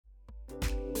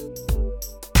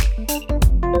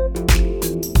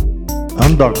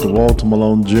Dr. Walter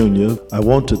Malone Jr. I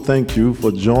want to thank you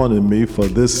for joining me for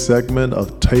this segment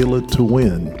of Tailored to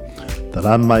Win, that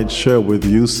I might share with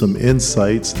you some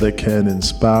insights that can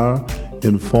inspire,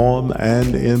 inform,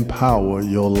 and empower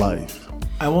your life.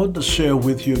 I want to share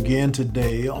with you again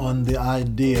today on the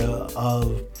idea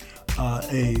of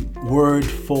a word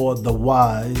for the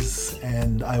wise,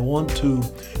 and I want to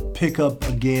pick up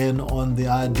again on the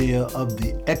idea of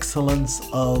the excellence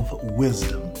of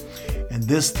wisdom. And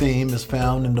this theme is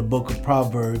found in the book of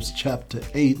Proverbs, chapter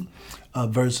 8,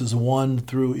 verses 1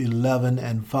 through 11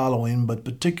 and following, but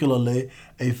particularly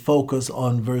a focus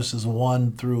on verses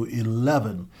 1 through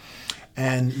 11.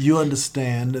 And you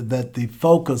understand that the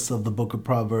focus of the book of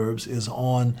Proverbs is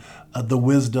on the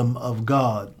wisdom of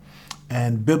God.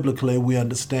 And biblically, we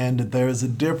understand that there is a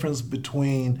difference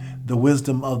between the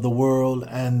wisdom of the world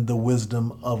and the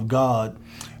wisdom of God.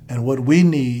 And what we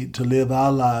need to live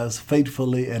our lives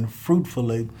faithfully and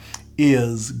fruitfully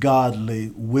is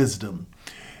godly wisdom.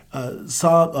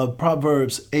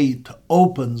 Proverbs 8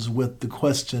 opens with the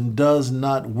question, does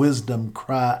not wisdom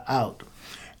cry out?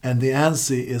 And the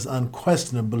answer is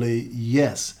unquestionably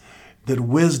yes, that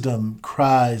wisdom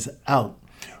cries out.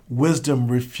 Wisdom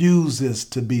refuses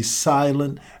to be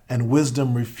silent, and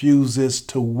wisdom refuses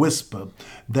to whisper.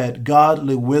 That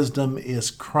godly wisdom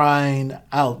is crying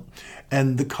out,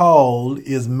 and the call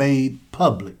is made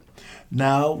public.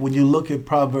 Now, when you look at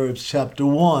Proverbs chapter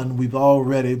 1, we've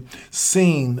already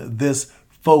seen this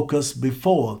focus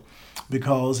before,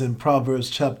 because in Proverbs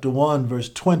chapter 1, verse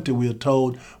 20, we are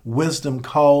told, wisdom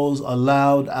calls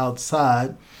aloud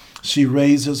outside. She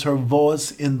raises her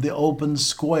voice in the open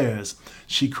squares.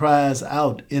 She cries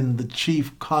out in the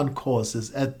chief concourses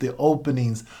at the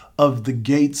openings of the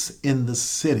gates in the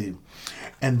city.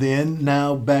 And then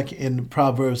now back in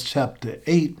Proverbs chapter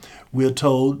 8, we're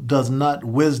told, does not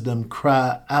wisdom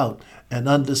cry out and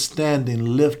understanding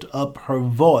lift up her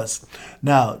voice?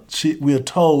 Now, we are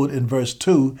told in verse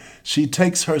 2, she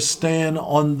takes her stand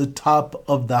on the top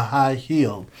of the high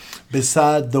hill,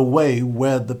 beside the way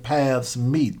where the paths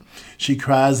meet. She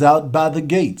cries out by the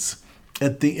gates,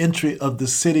 at the entry of the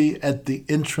city, at the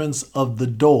entrance of the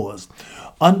doors.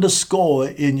 Underscore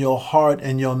in your heart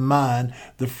and your mind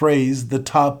the phrase, the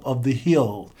top of the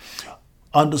hill.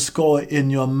 Underscore in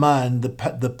your mind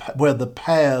where the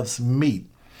paths meet,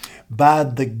 by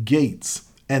the gates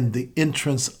and the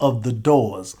entrance of the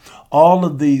doors. All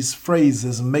of these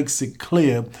phrases makes it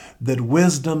clear that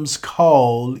wisdom's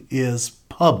call is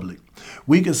public.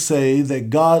 We could say that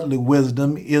godly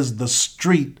wisdom is the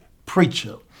street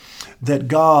preacher, that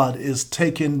God is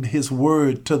taking his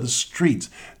word to the streets,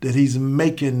 that he's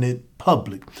making it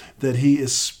public, that he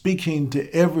is speaking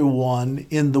to everyone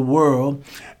in the world.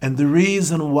 And the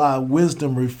reason why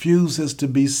wisdom refuses to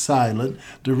be silent,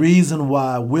 the reason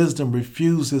why wisdom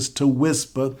refuses to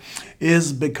whisper,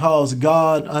 is because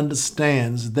God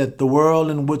understands that the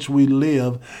world in which we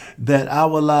live, that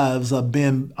our lives are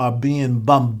being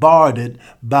bombarded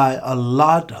by a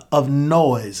lot of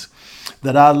noise,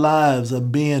 that our lives are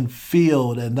being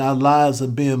filled and our lives are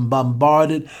being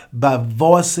bombarded by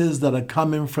voices that are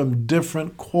coming from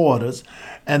different quarters,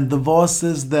 and the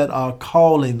voices that are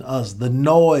calling us, the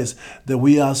noise that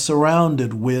we are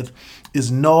surrounded with, is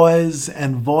noise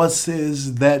and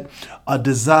voices that are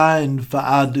designed for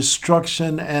our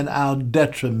destruction and our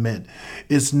detriment.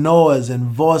 It's noise and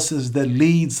voices that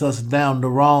leads us down the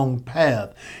wrong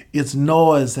path. It's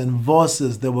noise and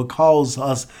voices that will cause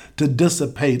us to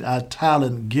dissipate our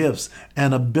talent, gifts,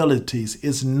 and abilities.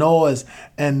 It's noise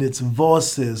and it's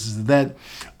voices that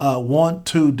want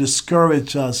to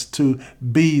discourage us to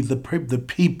be the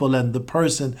people and the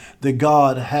person that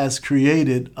God has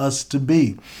created us to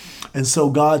be. And so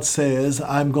God says,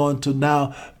 I'm going to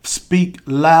now speak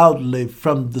loudly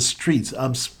from the streets.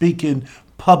 I'm speaking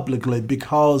publicly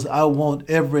because I want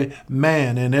every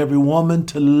man and every woman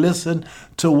to listen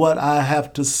to what I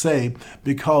have to say,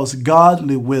 because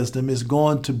godly wisdom is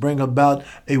going to bring about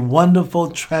a wonderful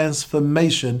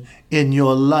transformation in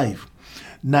your life.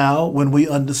 Now, when we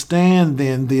understand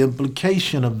then the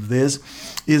implication of this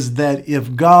is that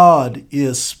if God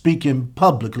is speaking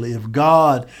publicly, if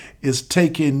God is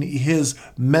taking his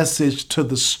message to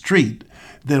the street,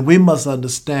 then we must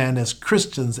understand as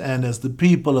Christians and as the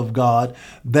people of God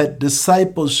that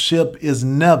discipleship is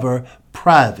never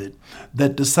private,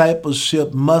 that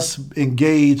discipleship must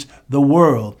engage the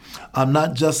world. I'm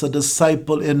not just a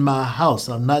disciple in my house.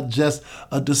 I'm not just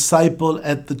a disciple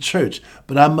at the church,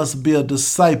 but I must be a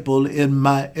disciple in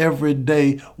my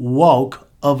everyday walk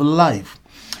of life.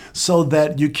 so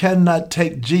that you cannot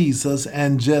take Jesus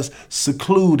and just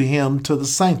seclude him to the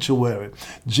sanctuary.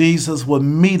 Jesus will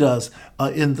meet us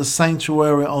in the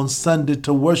sanctuary on Sunday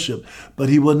to worship, but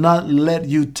he will not let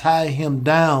you tie him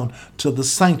down to the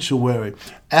sanctuary.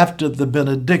 After the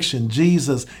benediction,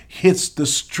 Jesus hits the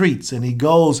streets and he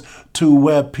goes to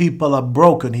where people are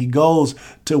broken. He goes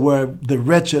to where the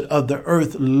wretched of the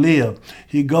earth live.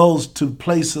 He goes to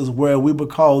places where we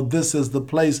would call this is the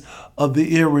place of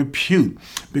the ill repute,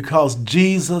 because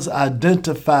Jesus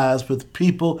identifies with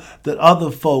people that other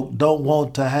folk don't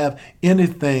want to have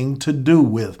anything to do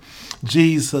with.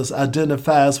 Jesus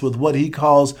identifies with what he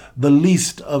calls the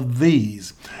least of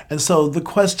these. And so the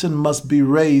question must be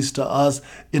raised to us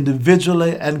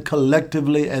individually and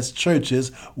collectively as churches: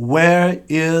 where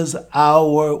is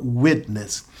our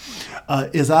witness?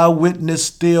 Is our witness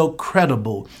still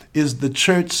credible? Is the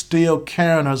church still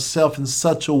carrying herself in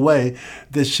such a way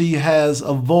that she has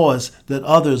a voice that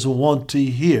others want to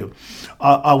hear?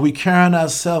 Are we carrying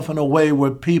ourselves in a way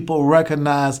where people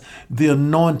recognize the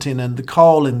anointing and the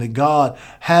calling that God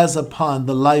has upon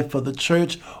the life of the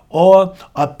church? Or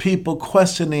are people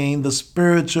questioning the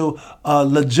spiritual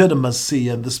legitimacy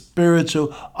and the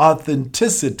spiritual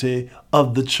authenticity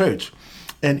of the church?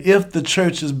 And if the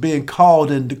church is being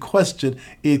called into question,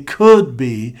 it could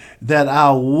be that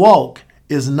our walk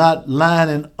is not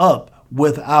lining up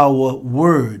with our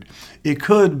word. It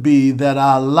could be that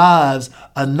our lives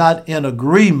are not in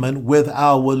agreement with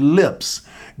our lips.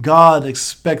 God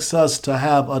expects us to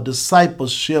have a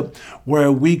discipleship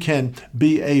where we can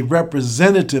be a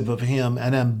representative of him,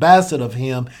 an ambassador of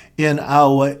him in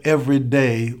our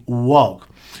everyday walk.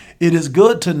 It is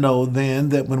good to know then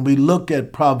that when we look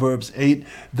at Proverbs 8,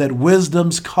 that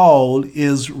wisdom's call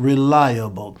is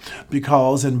reliable,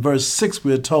 because in verse 6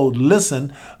 we're told,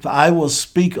 "Listen, for I will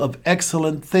speak of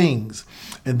excellent things."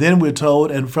 And then we're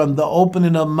told, "And from the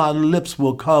opening of my lips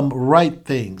will come right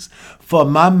things, for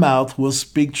my mouth will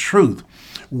speak truth.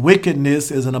 Wickedness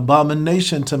is an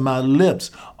abomination to my lips.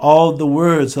 All the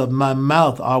words of my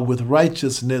mouth are with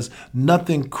righteousness.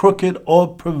 Nothing crooked or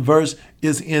perverse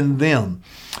is in them."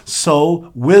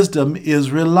 So wisdom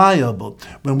is reliable.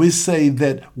 When we say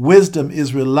that wisdom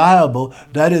is reliable,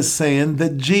 that is saying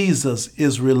that Jesus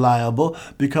is reliable,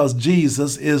 because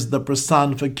Jesus is the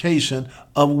personification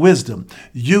of wisdom.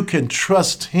 You can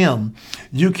trust him.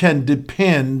 You can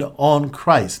depend on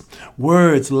Christ.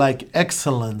 Words like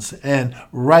excellence and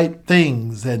right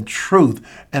things and truth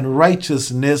and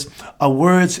righteousness are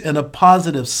words in a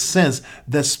positive sense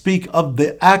that speak of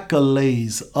the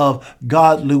accolades of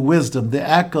godly wisdom, the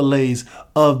accolades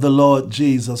of the Lord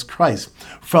Jesus Christ.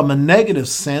 From a negative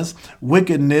sense,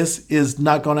 wickedness is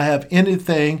not going to have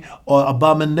anything, or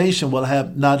abomination will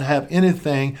not have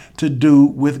anything to do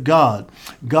with God.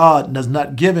 God does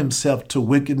not give himself to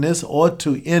wickedness or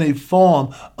to any form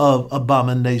of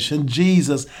abomination.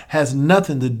 Jesus has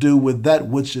nothing to do with that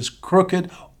which is crooked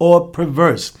or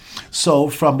perverse. So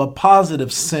from a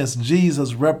positive sense,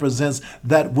 Jesus represents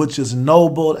that which is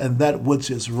noble and that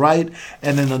which is right.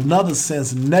 And in another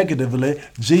sense, negatively,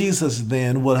 Jesus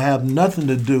then will have nothing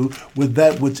to do with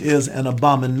that which is an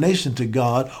abomination to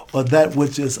God, or that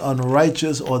which is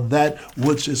unrighteous, or that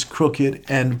which is crooked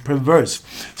and perverse.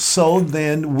 So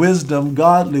then wisdom,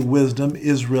 godly wisdom,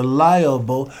 is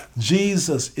reliable.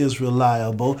 Jesus is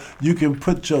reliable. You can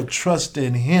put your trust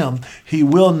in him. He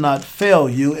will not fail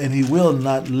you, and he will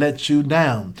not let you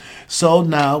down. So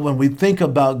now when we think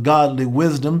about godly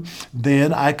wisdom,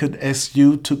 then I could ask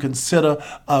you to consider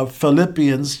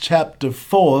Philippians chapter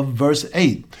 4, verse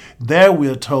 8. There we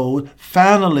are told,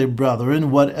 "Finally, brethren,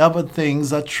 whatever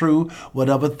things are true,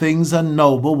 whatever things are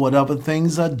noble, whatever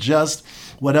things are just,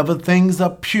 whatever things are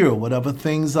pure, whatever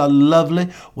things are lovely,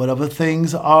 whatever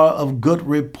things are of good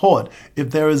report,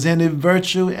 if there is any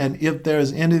virtue and if there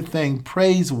is anything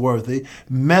praiseworthy,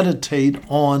 meditate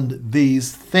on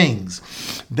these things."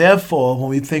 Therefore, when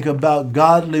we think about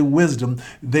godly wisdom,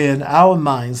 then our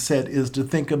mindset is to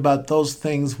think about those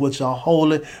things which are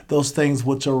holy, those things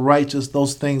which are righteous,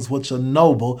 those things which are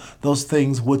noble, those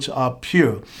things which are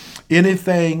pure.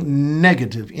 Anything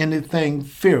negative, anything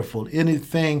fearful,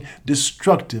 anything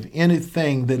destructive,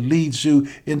 anything that leads you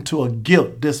into a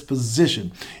guilt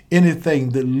disposition,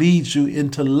 anything that leads you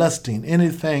into lusting,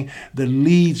 anything that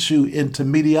leads you into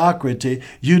mediocrity,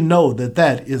 you know that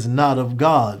that is not of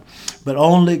God. But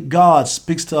only God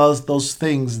speaks to us those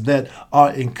things that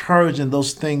are encouraging,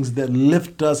 those things that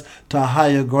lift us to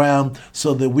higher ground,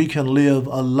 so that we can live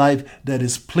a life that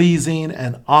is pleasing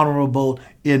and honorable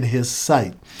in his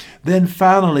sight. Then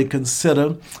finally,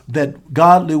 consider that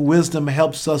godly wisdom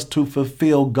helps us to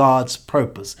fulfill God's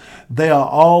purpose. They are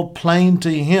all plain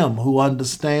to him who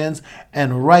understands plans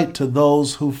and right to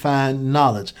those who find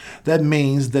knowledge. That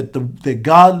means that the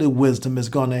godly wisdom is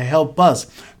going to help us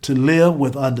to live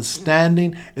with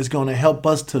understanding. It's going to help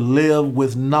us to live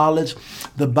with knowledge.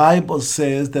 The Bible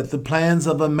says that the plans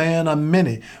of a man are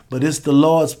many, but it's the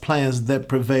Lord's plans that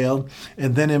prevail.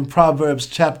 And then in Proverbs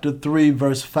chapter 3,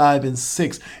 verse 5 and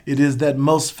 6, it is that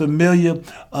most familiar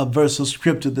verse of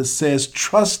scripture that says,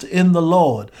 trust in the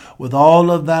Lord with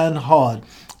all of thine heart,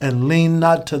 and lean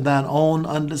not to thine own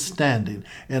understanding.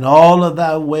 In all of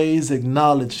thy ways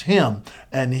acknowledge him,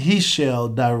 and he shall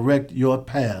direct your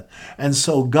path. And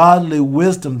so godly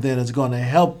wisdom then is going to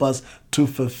help us to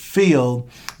fulfill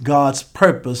God's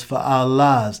purpose for our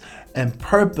lives. And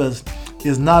purpose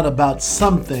is not about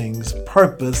some things.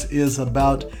 Purpose is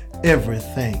about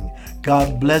everything.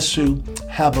 God bless you.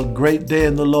 Have a great day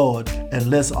in the Lord,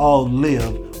 and let's all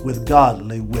live with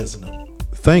godly wisdom.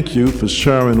 Thank you for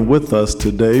sharing with us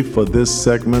today for this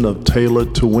segment of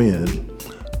Tailored to Win.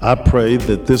 I pray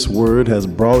that this word has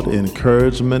brought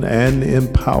encouragement and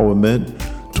empowerment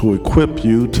to equip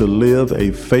you to live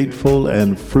a faithful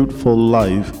and fruitful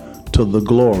life to the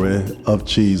glory of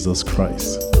Jesus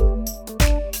Christ.